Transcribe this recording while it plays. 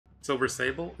Silver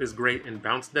Sable is great in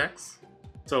bounce decks.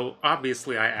 So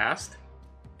obviously I asked,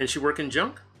 can she work in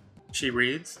junk? She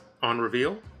reads, on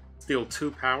reveal, steal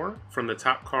 2 power from the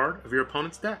top card of your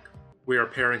opponent's deck. We are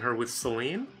pairing her with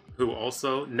Selene, who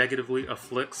also negatively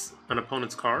afflicts an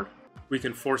opponent's card. We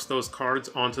can force those cards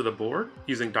onto the board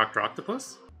using Dr.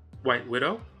 Octopus. White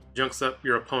Widow junks up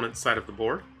your opponent's side of the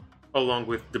board, along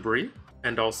with Debrii,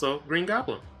 and also Green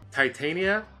Goblin.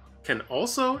 Titania can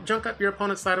also junk up your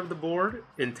opponent's side of the board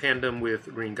in tandem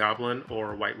with Green Goblin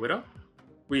or White Widow.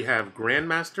 We have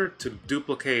Grandmaster to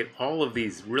duplicate all of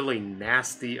these really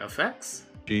nasty effects.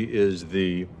 She is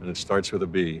the, and it starts with a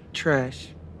B. Trash.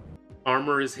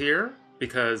 Armor is here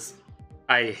because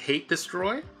I hate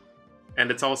Destroy,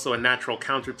 and it's also a natural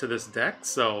counter to this deck,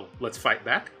 so let's fight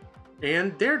back.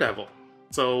 And Daredevil.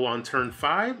 So on turn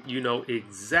 5, you know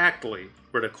exactly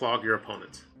where to clog your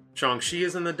opponent. Shang-Chi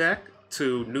is in the deck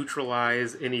to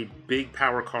neutralize any big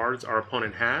power cards our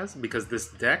opponent has, because this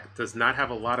deck does not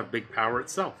have a lot of big power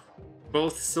itself.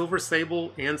 Both Silver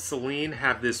Sable and Selene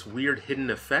have this weird hidden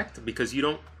effect because you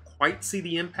don't quite see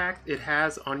the impact it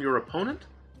has on your opponent,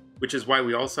 which is why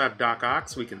we also have Doc Ock,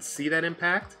 we can see that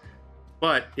impact,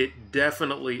 but it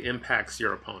definitely impacts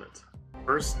your opponent.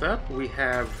 First up, we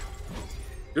have...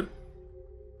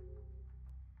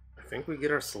 I think we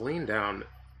get our Selene down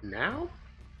now?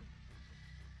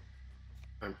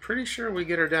 I'm pretty sure we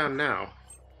get her down now.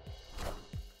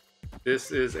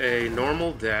 This is a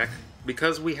normal deck.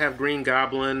 Because we have Green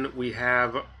Goblin, we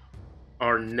have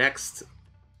our next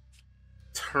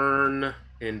turn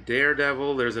in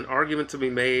Daredevil. There's an argument to be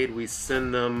made. We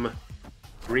send them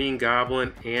Green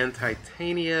Goblin and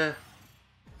Titania.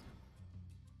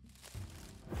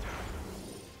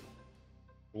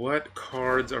 What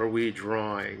cards are we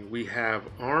drawing? We have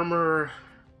Armor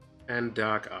and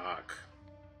Doc Ock.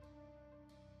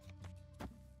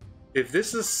 If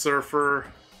this is Surfer,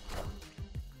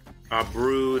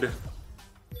 Brood,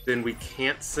 then we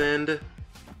can't send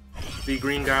the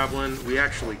Green Goblin. We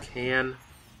actually can.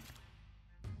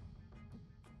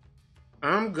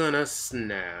 I'm gonna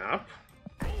snap.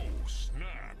 Oh,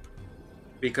 snap.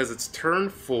 Because it's turn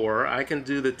 4, I can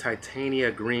do the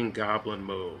Titania Green Goblin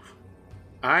move.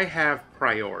 I have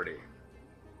priority.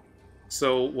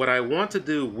 So what I want to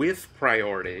do with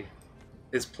priority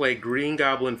is play Green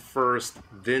Goblin first,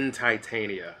 then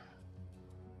Titania.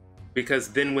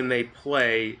 Because then when they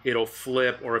play, it'll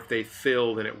flip, or if they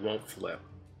fill, then it won't flip.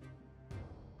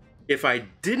 If I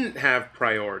didn't have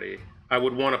priority, I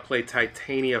would want to play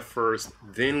Titania first,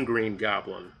 then Green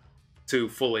Goblin to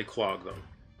fully clog them.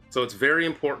 So it's very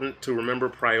important to remember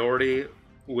priority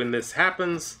when this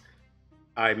happens.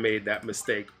 I made that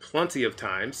mistake plenty of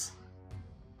times,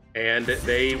 and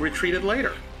they retreated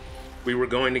later. We were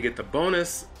going to get the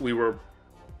bonus. We were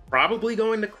probably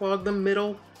going to clog them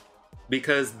middle,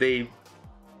 because they,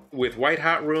 with White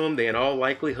Hot Room, they in all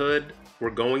likelihood were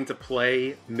going to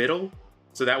play middle.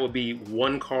 So that would be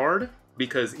 1 card,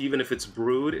 because even if it's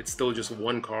Brood, it's still just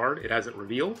 1 card. It hasn't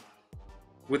revealed.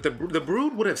 With the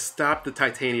Brood would have stopped the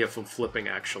Titania from flipping,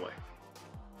 actually.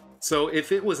 So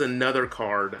if it was another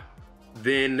card,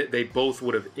 then they both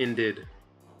would have ended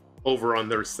over on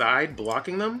their side,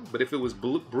 blocking them. But if it was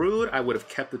Brood, I would have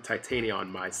kept the Titania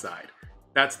on my side.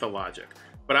 That's the logic.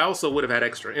 But I also would have had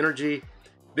extra energy.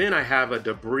 Then I have a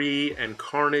Debrii and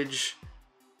Carnage.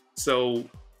 So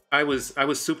I was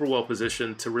super well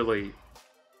positioned to really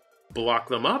block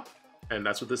them up. And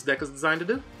that's what this deck is designed to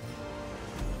do.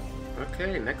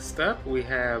 Okay, next up we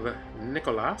have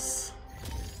Nicholas.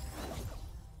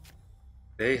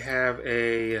 They have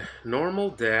a normal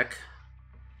deck.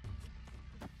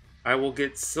 I will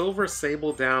get Silver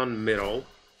Sable down middle,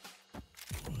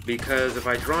 because if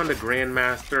I draw into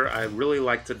Grandmaster, I really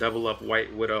like to double up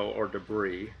White Widow or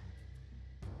Debrii,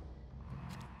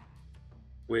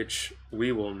 which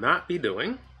we will not be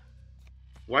doing.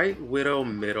 White Widow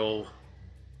middle,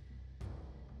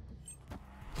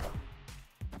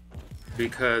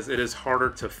 because it is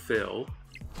harder to fill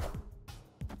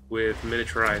with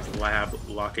Miniaturized Lab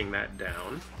locking that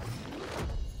down.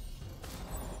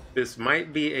 This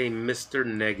might be a Mr.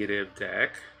 Negative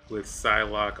deck with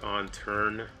Psylocke on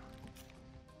turn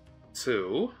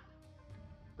 2.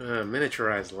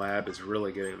 Miniaturized Lab is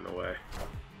really getting in the way.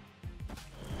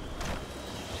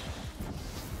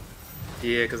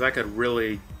 Yeah, because I could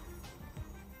really...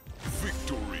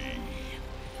 Victory.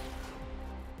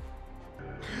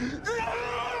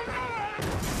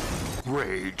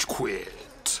 Rage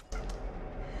quit.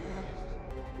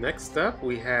 Next up,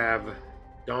 we have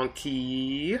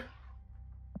Donkey.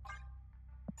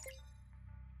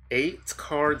 8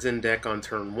 cards in deck on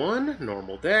turn 1,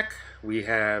 normal deck. We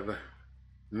have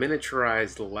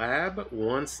miniaturized lab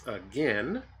once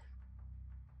again.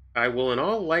 I will in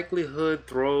all likelihood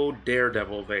throw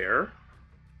Daredevil there.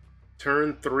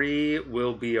 Turn 3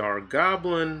 will be our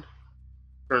Goblin.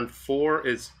 Turn 4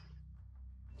 is...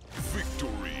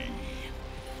 Victory.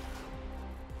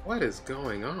 What is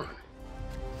going on?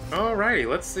 Alrighty,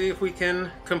 let's see if we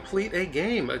can complete a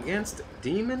game against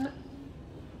Demon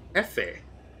Efe.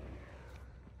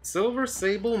 Silver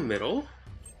Sable middle.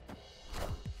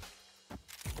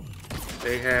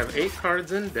 They have 8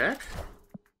 cards in deck.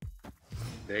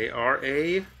 They are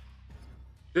a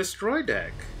destroy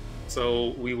deck. So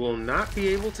we will not be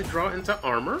able to draw into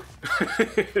armor.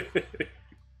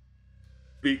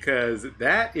 Because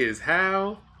that is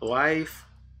how life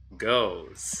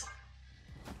goes.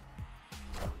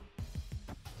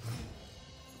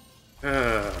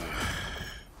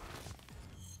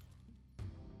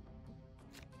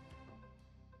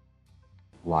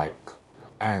 Like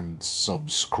and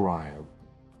subscribe.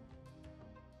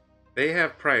 They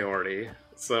have priority,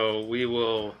 so we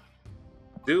will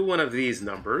do one of these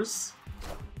numbers.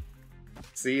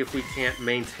 See if we can't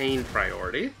maintain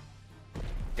priority.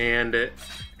 And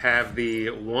have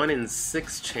the 1 in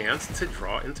 6 chance to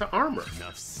draw into armor.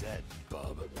 Enough said,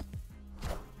 bub.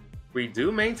 We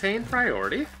do maintain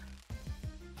priority.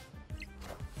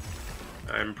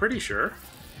 I'm pretty sure.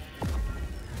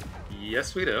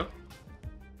 Yes, we do.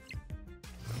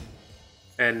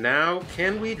 And now,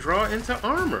 can we draw into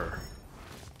armor?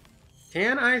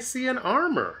 Can I see an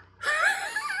armor?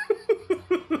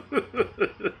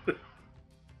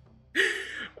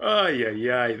 Oh,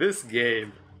 yeah, this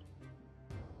game.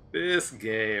 This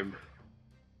game.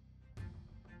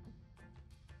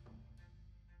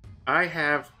 I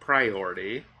have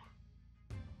priority.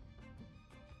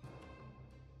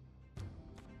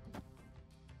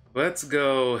 Let's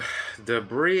go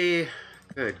Debrii.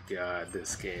 Good God,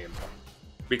 this game.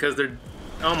 Because they're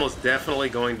almost definitely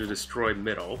going to destroy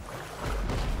middle.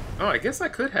 Oh, I guess I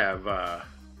could have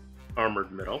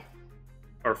armored middle.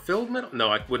 Or filled middle?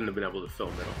 No, I wouldn't have been able to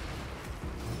fill middle.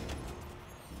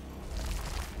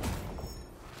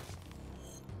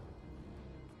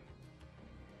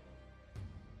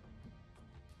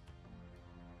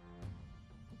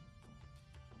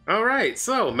 Alright,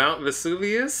 so Mount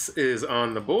Vesuvius is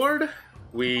on the board.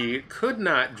 We could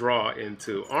not draw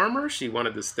into armor. She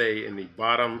wanted to stay in the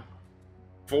bottom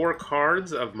 4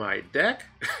 cards of my deck.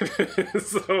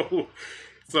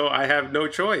 so I have no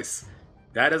choice.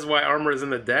 That is why armor is in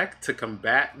the deck, to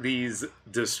combat these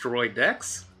destroy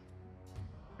decks.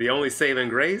 The only saving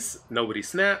grace, nobody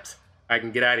snaps. I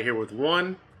can get out of here with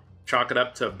 1, chalk it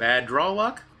up to bad draw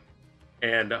luck,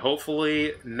 and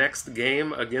hopefully next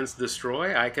game against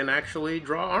destroy, I can actually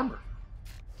draw armor.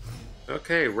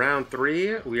 Okay, round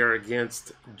 3, we are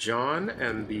against John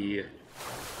and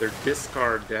their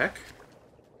discard deck.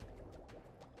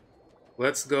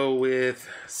 Let's go with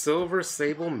Silver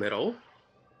Sable middle.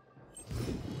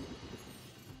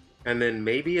 And then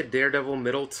maybe a Daredevil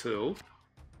middle too.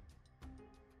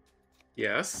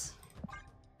 Yes.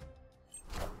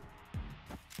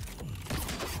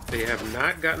 They have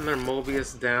not gotten their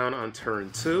Mobius down on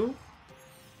turn 2.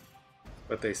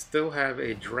 But they still have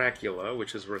a Dracula,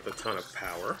 which is worth a ton of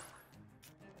power.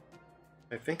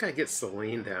 I think I get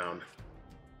Selene down.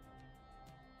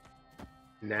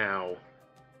 Now.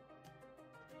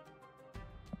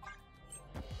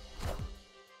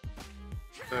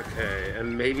 Okay,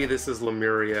 and maybe this is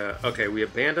Lemuria. Okay, we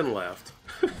abandon left.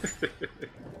 Yeah,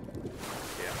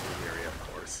 Lemuria,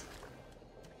 of course.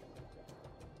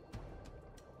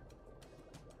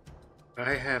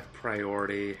 I have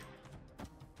priority.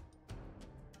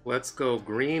 Let's go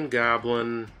Green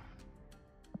Goblin.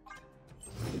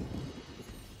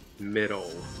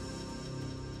 Middle.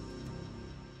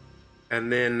 And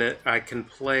then I can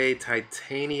play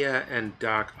Titania and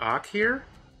Doc Ock here.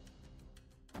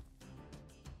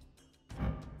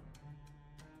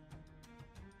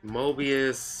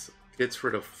 Mobius gets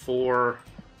rid of 4.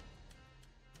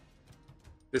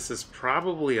 This is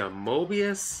probably a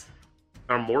Mobius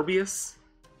or Morbius.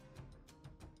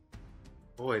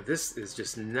 Boy, this is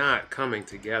just not coming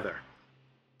together.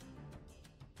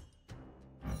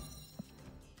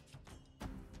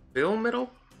 Fill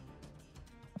middle?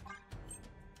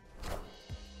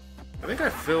 I think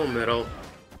I fill middle.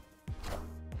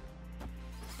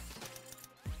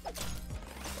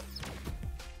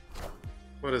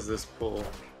 What is this pull?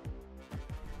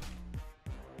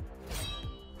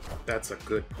 That's a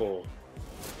good pull.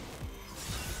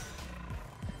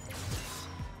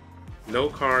 No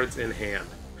cards in hand.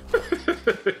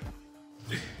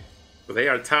 So they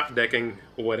are top decking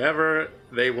whatever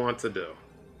they want to do.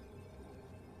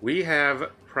 We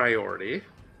have priority.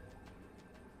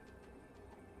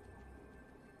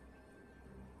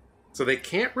 So they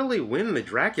can't really win the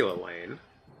Dracula lane.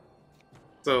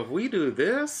 So if we do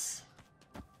this,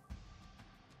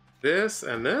 this,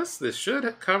 and this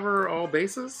should cover all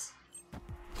bases.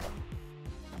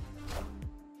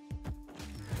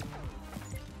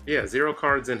 Yeah, 0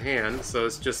 cards in hand, so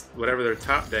it's just whatever their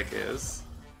top deck is.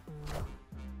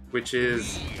 Which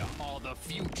is... We are the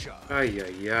future. Ay,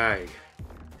 ay, ay.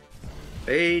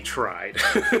 They tried.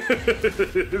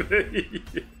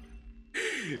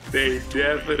 They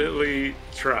definitely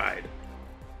tried.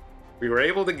 We were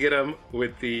able to get them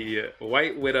with the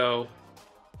White Widow,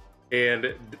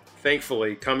 and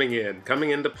thankfully coming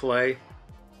into play,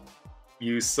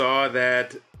 you saw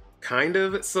that kind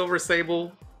of Silver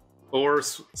Sable or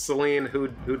Selene who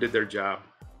did their job.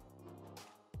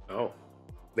 Oh,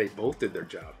 they both did their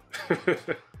job. So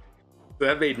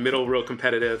that made middle real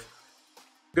competitive.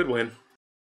 Good win.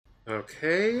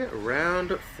 Okay,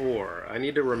 round 4. I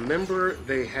need to remember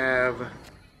they have...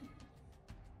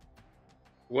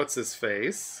 What's his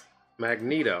face?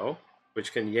 Magneto,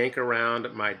 which can yank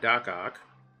around my Doc Ock.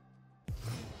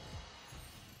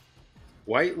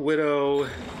 White Widow...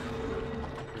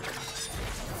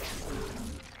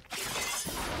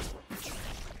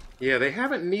 Yeah, they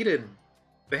haven't needed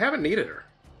her,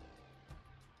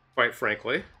 quite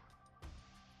frankly.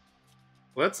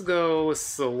 Let's go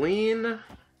Selene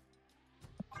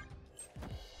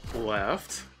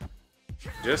left,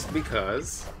 just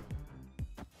because.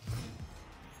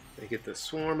 They get the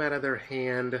swarm out of their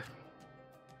hand.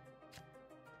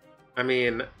 I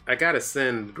mean, I gotta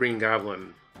send Green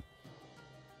Goblin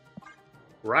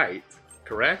right,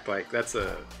 correct? Like, that's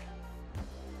a...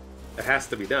 It has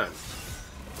to be done.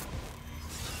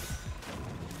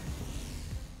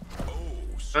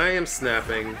 I am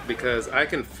snapping because I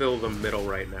can fill the middle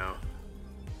right now.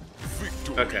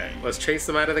 Okay, let's chase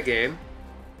them out of the game.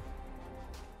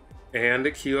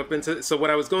 And queue up into... So what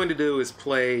I was going to do is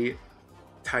play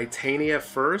Titania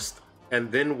first, and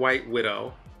then White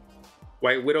Widow.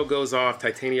 White Widow goes off,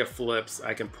 Titania flips,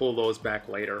 I can pull those back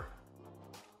later.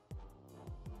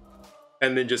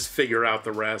 And then just figure out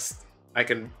the rest. I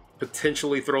can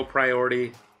potentially throw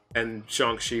priority and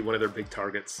Shang-Chi, one of their big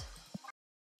targets.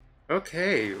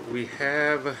 Okay, we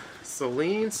have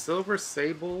Selene, Silver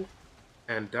Sable,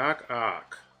 and Doc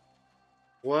Ock.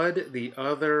 Flood the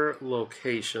other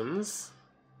locations.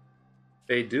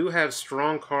 They do have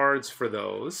strong cards for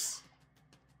those.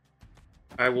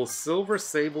 I will Silver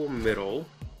Sable middle.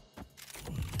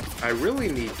 I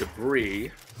really need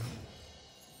Debrii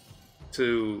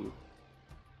to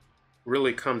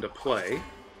really come to play.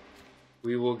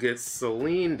 We will get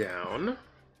Selene down.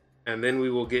 And then we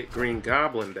will get Green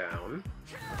Goblin down.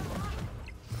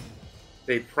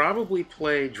 They probably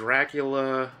play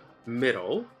Dracula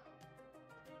middle.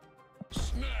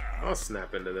 I'll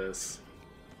snap into this.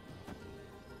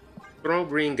 Throw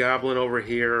Green Goblin over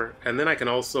here, and then I can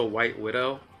also White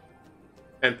Widow.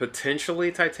 And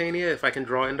potentially Titania if I can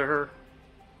draw into her.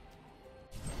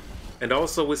 And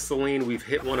also with Selene, we've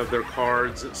hit one of their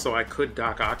cards, so I could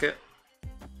Doc Ock it.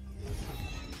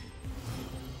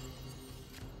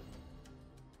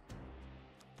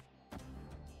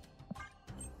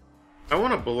 I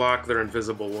want to block their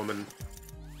Invisible Woman.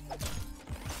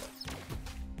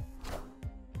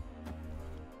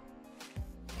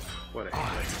 What a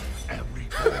hit.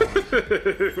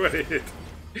 What a hit.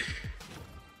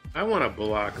 I want to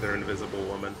block their Invisible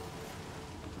Woman.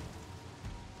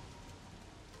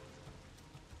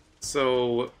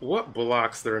 So, what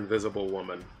blocks their Invisible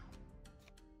Woman?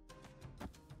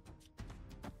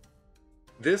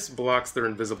 This blocks their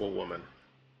Invisible Woman.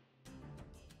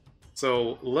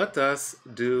 So let us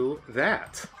do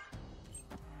that.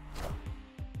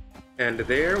 And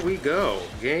there we go.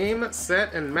 Game,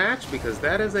 set, and match, because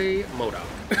that is a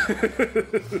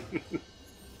MODOK.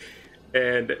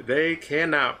 And they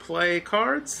cannot play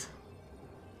cards.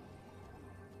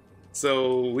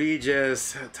 So we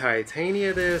just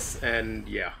Titania this, and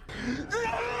yeah.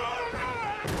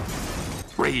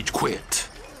 Rage quit.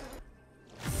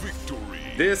 Victory.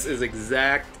 This is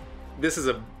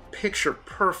a picture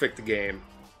perfect game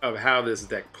of how this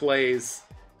deck plays.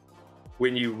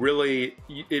 When you really,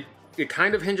 it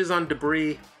kind of hinges on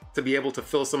Debrii to be able to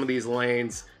fill some of these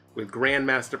lanes, with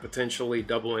Grandmaster potentially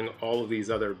doubling all of these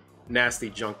other nasty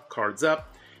junk cards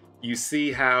up. You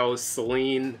see how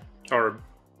Selene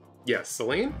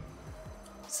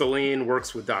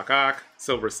works with Doc Ock.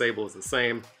 Silver Sable is the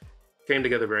same. Came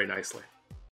together very nicely.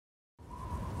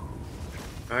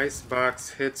 Icebox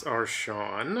hits our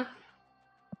Sean.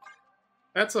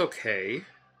 That's okay.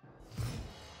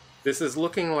 This is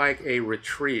looking like a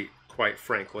retreat, quite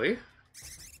frankly.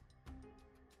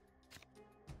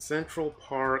 Central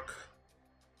Park.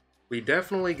 We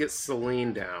definitely get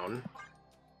Selene down.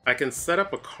 I can set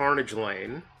up a Carnage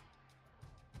lane.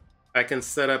 I can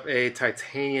set up a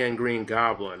Titania and Green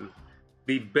Goblin.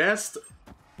 The best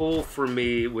pull for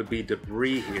me would be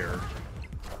Debrii here.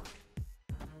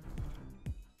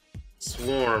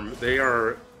 Swarm, they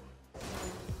don't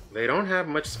have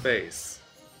much space.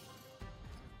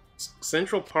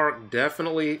 Central Park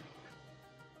definitely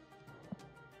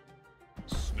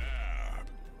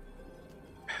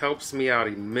helps me out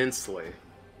immensely.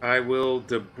 I will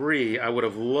Debrii. I would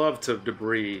have loved to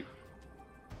Debrii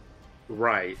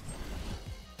right,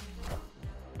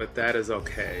 but that is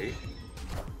okay.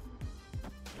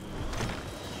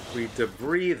 We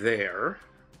Debrii there.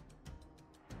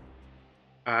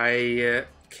 I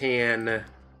can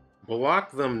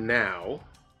block them now.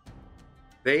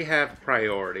 They have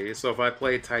priority, so if I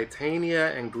play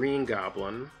Titania and Green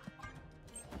Goblin,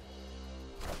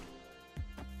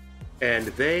 and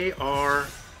they are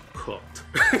cooked.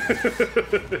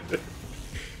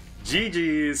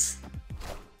 GG's.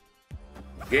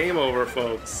 Game over,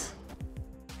 folks.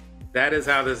 That is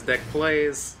how this deck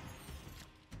plays,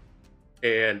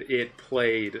 and it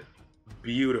played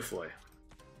beautifully.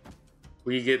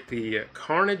 We get the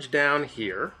Carnage down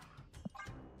here.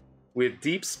 With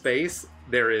Deep Space,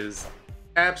 there is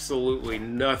absolutely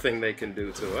nothing they can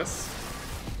do to us.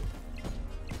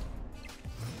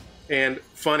 And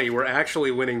funny, we're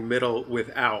actually winning middle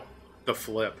without the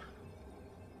flip.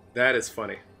 That is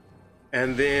funny.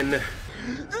 And then...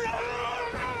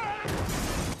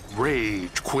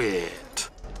 Rage quit.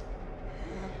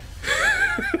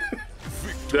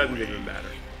 Doesn't even matter.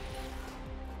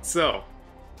 So,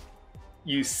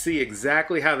 you see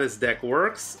exactly how this deck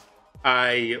works.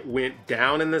 I went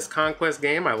down in this Conquest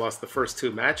game. I lost the first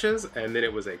 2 matches, and then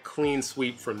it was a clean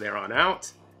sweep from there on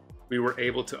out. We were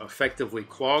able to effectively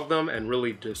clog them and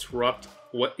really disrupt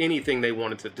anything they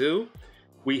wanted to do.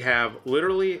 We have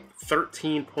literally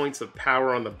 13 points of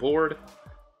power on the board,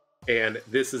 and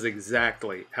this is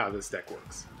exactly how this deck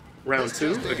works. Round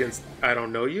 2 against I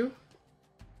Don't Know You.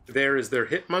 There is their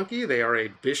Hit Monkey. They are a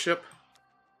Bishop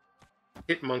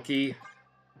Hit Monkey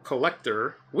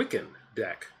Collector Wiccan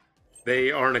deck.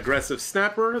 They are an aggressive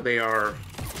snapper. They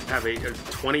have a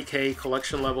 20k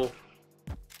collection level,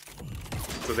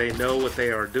 so they know what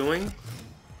they are doing.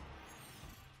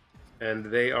 And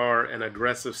they are an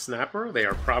aggressive snapper. They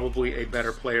are probably a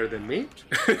better player than me.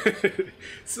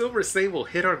 Silver Sable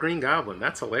hit our Green Goblin.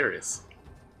 That's hilarious.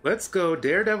 Let's go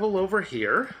Daredevil over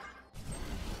here.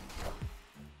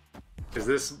 Is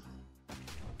this...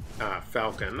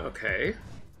 Falcon, okay.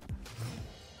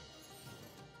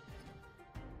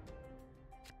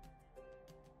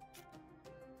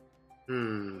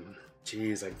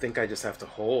 Geez, I think I just have to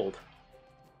hold.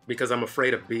 Because I'm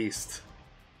afraid of Beast.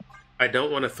 I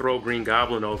don't want to throw Green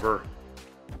Goblin over,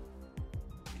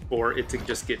 or it to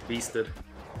just get beasted.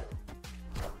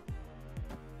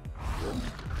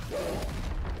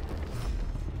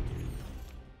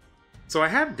 So I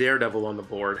have Daredevil on the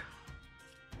board.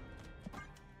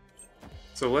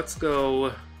 So let's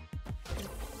go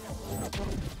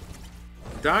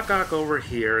Doc Ock over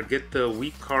here, get the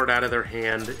weak card out of their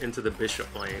hand into the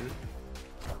Bishop lane.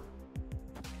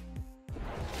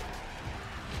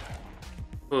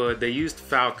 They used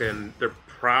Falcon. They're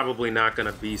probably not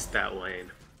going to beast that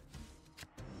lane.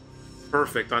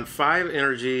 Perfect. On 5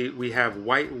 energy, we have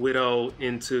White Widow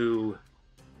into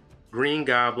Green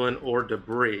Goblin or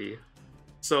Debrii.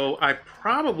 So I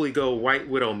probably go White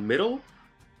Widow middle.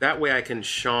 That way I can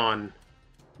Sean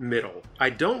middle. I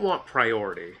don't want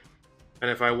priority. And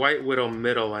if I White Widow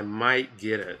middle, I might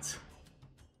get it.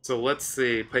 So let's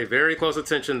see. Pay very close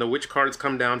attention to which cards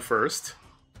come down first.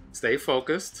 Stay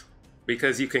focused.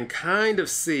 Because you can kind of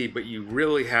see, but you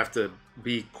really have to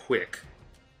be quick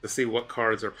to see what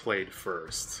cards are played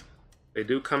first. They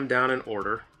do come down in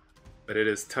order, but it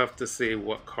is tough to see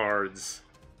what cards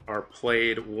are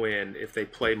played when, if they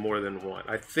play more than one.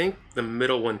 I think the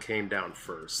middle one came down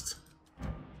first.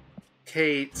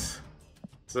 Kate,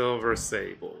 Silver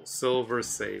Sable,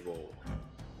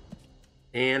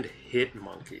 and Hit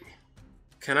Monkey.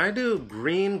 Can I do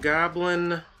Green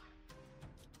Goblin...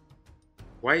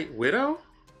 White Widow?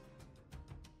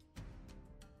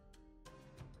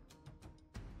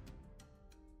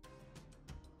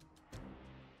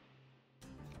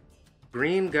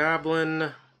 Green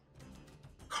Goblin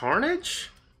Carnage?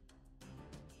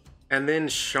 And then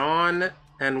Sean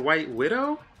and White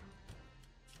Widow?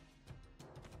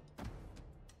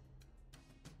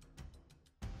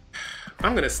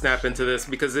 I'm gonna snap into this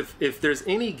because if there's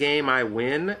any game I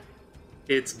win,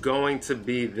 it's going to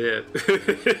be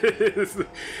this.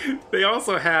 They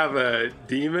also have a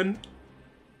demon.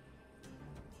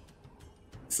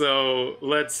 So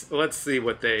let's see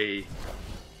what they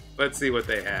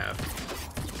have.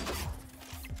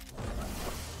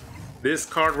 This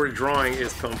card we're drawing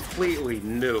is completely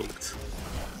nuked.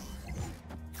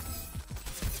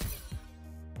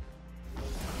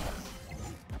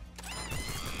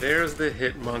 There's the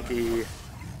Hit Monkey.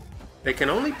 They can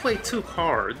only play 2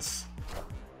 cards,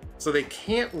 so they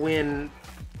can't win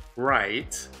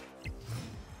right.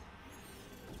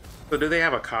 So do they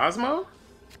have a Cosmo?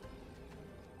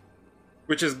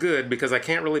 Which is good, because I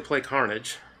can't really play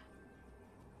Carnage.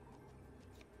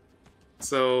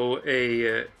 So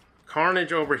a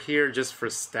Carnage over here just for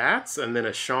stats, and then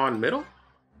a Sean middle.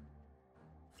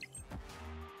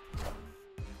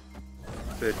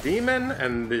 The Demon,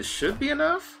 and this should be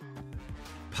enough?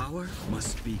 Power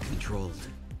must be controlled.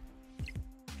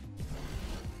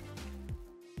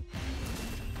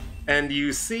 And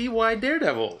you see why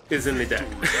Daredevil is in the deck.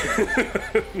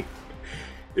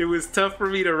 It was tough for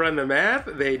me to run the math.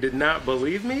 They did not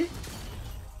believe me.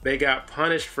 They got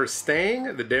punished for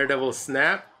staying. The Daredevil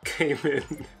snap came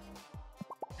in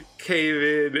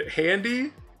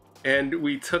handy, and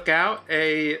we took out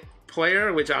a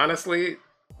player, which honestly,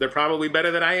 they're probably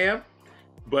better than I am,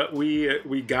 but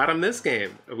we got them this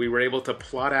game. We were able to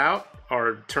plot out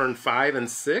our turn 5 and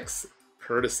 6,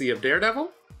 courtesy of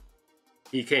Daredevil.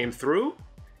 He came through,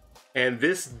 and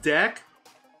this deck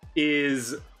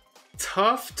is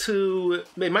tough to,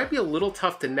 it might be a little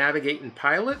tough to navigate and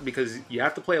pilot because you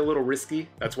have to play a little risky.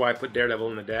 That's why I put Daredevil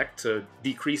in the deck, to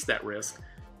decrease that risk.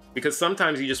 Because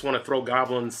sometimes you just want to throw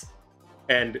goblins,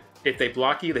 and if they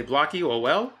block you, oh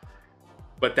well.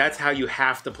 But that's how you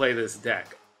have to play this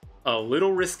deck. A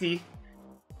little risky,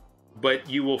 but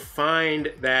you will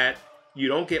find that you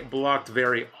don't get blocked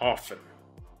very often.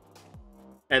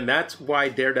 And that's why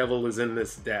Daredevil is in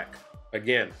this deck.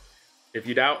 Again, if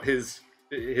you doubt his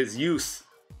use,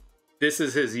 this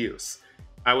is his use.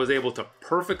 I was able to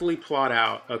perfectly plot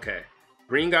out, okay,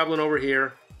 Green Goblin over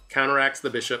here counteracts the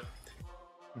Bishop.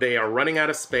 They are running out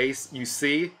of space. You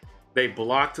see, they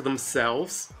blocked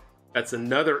themselves. That's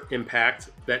another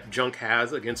impact that Junk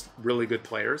has against really good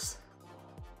players.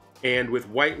 And with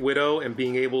White Widow and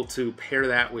being able to pair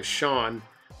that with Sean,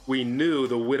 we knew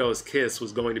the Widow's Kiss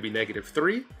was going to be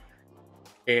 -3.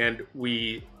 And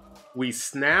we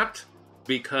snapped,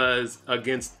 because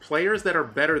against players that are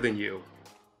better than you,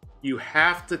 you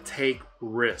have to take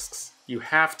risks. You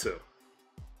have to.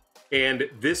 And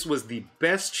this was the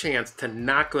best chance to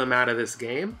knock them out of this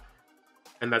game.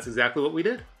 And that's exactly what we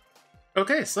did.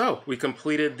 Okay, so we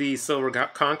completed the Silver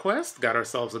Conquest, got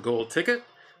ourselves a gold ticket.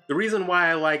 The reason why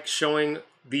I like showing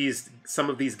some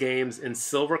of these games in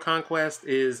Silver Conquest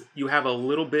is you have a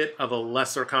little bit of a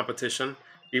lesser competition,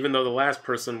 even though the last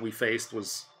person we faced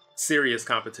was serious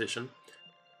competition.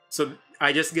 So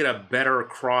I just get a better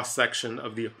cross-section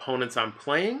of the opponents I'm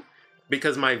playing,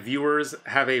 because my viewers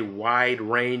have a wide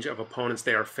range of opponents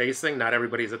they are facing. Not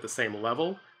everybody's at the same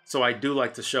level. So I do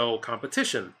like to show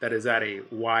competition that is at a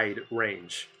wide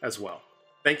range as well.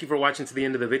 Thank you for watching to the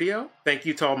end of the video. Thank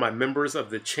you to all my members of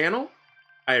the channel.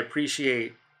 I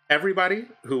appreciate everybody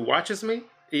who watches me,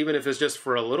 even if it's just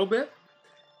for a little bit.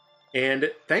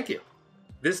 And thank you.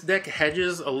 This deck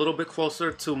hedges a little bit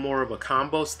closer to more of a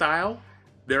combo style.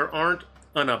 There aren't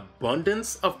an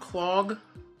abundance of clog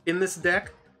in this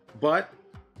deck, but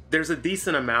there's a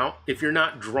decent amount. If you're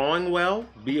not drawing well,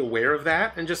 be aware of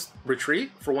that and just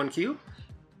retreat for 1 cube.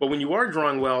 But when you are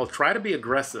drawing well, try to be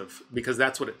aggressive, because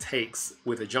that's what it takes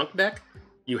with a junk deck.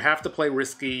 You have to play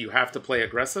risky, you have to play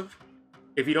aggressive.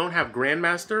 If you don't have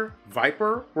Grandmaster,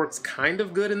 Viper works kind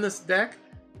of good in this deck.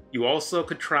 You also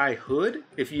could try Hood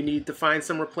if you need to find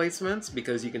some replacements,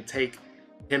 because you can take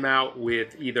him out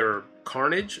with either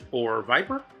Carnage or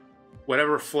Viper.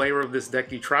 Whatever flavor of this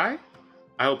deck you try,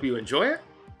 I hope you enjoy it.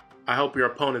 I hope your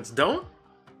opponents don't,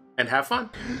 and have fun.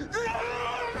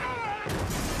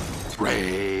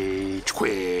 Rage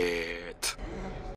quit.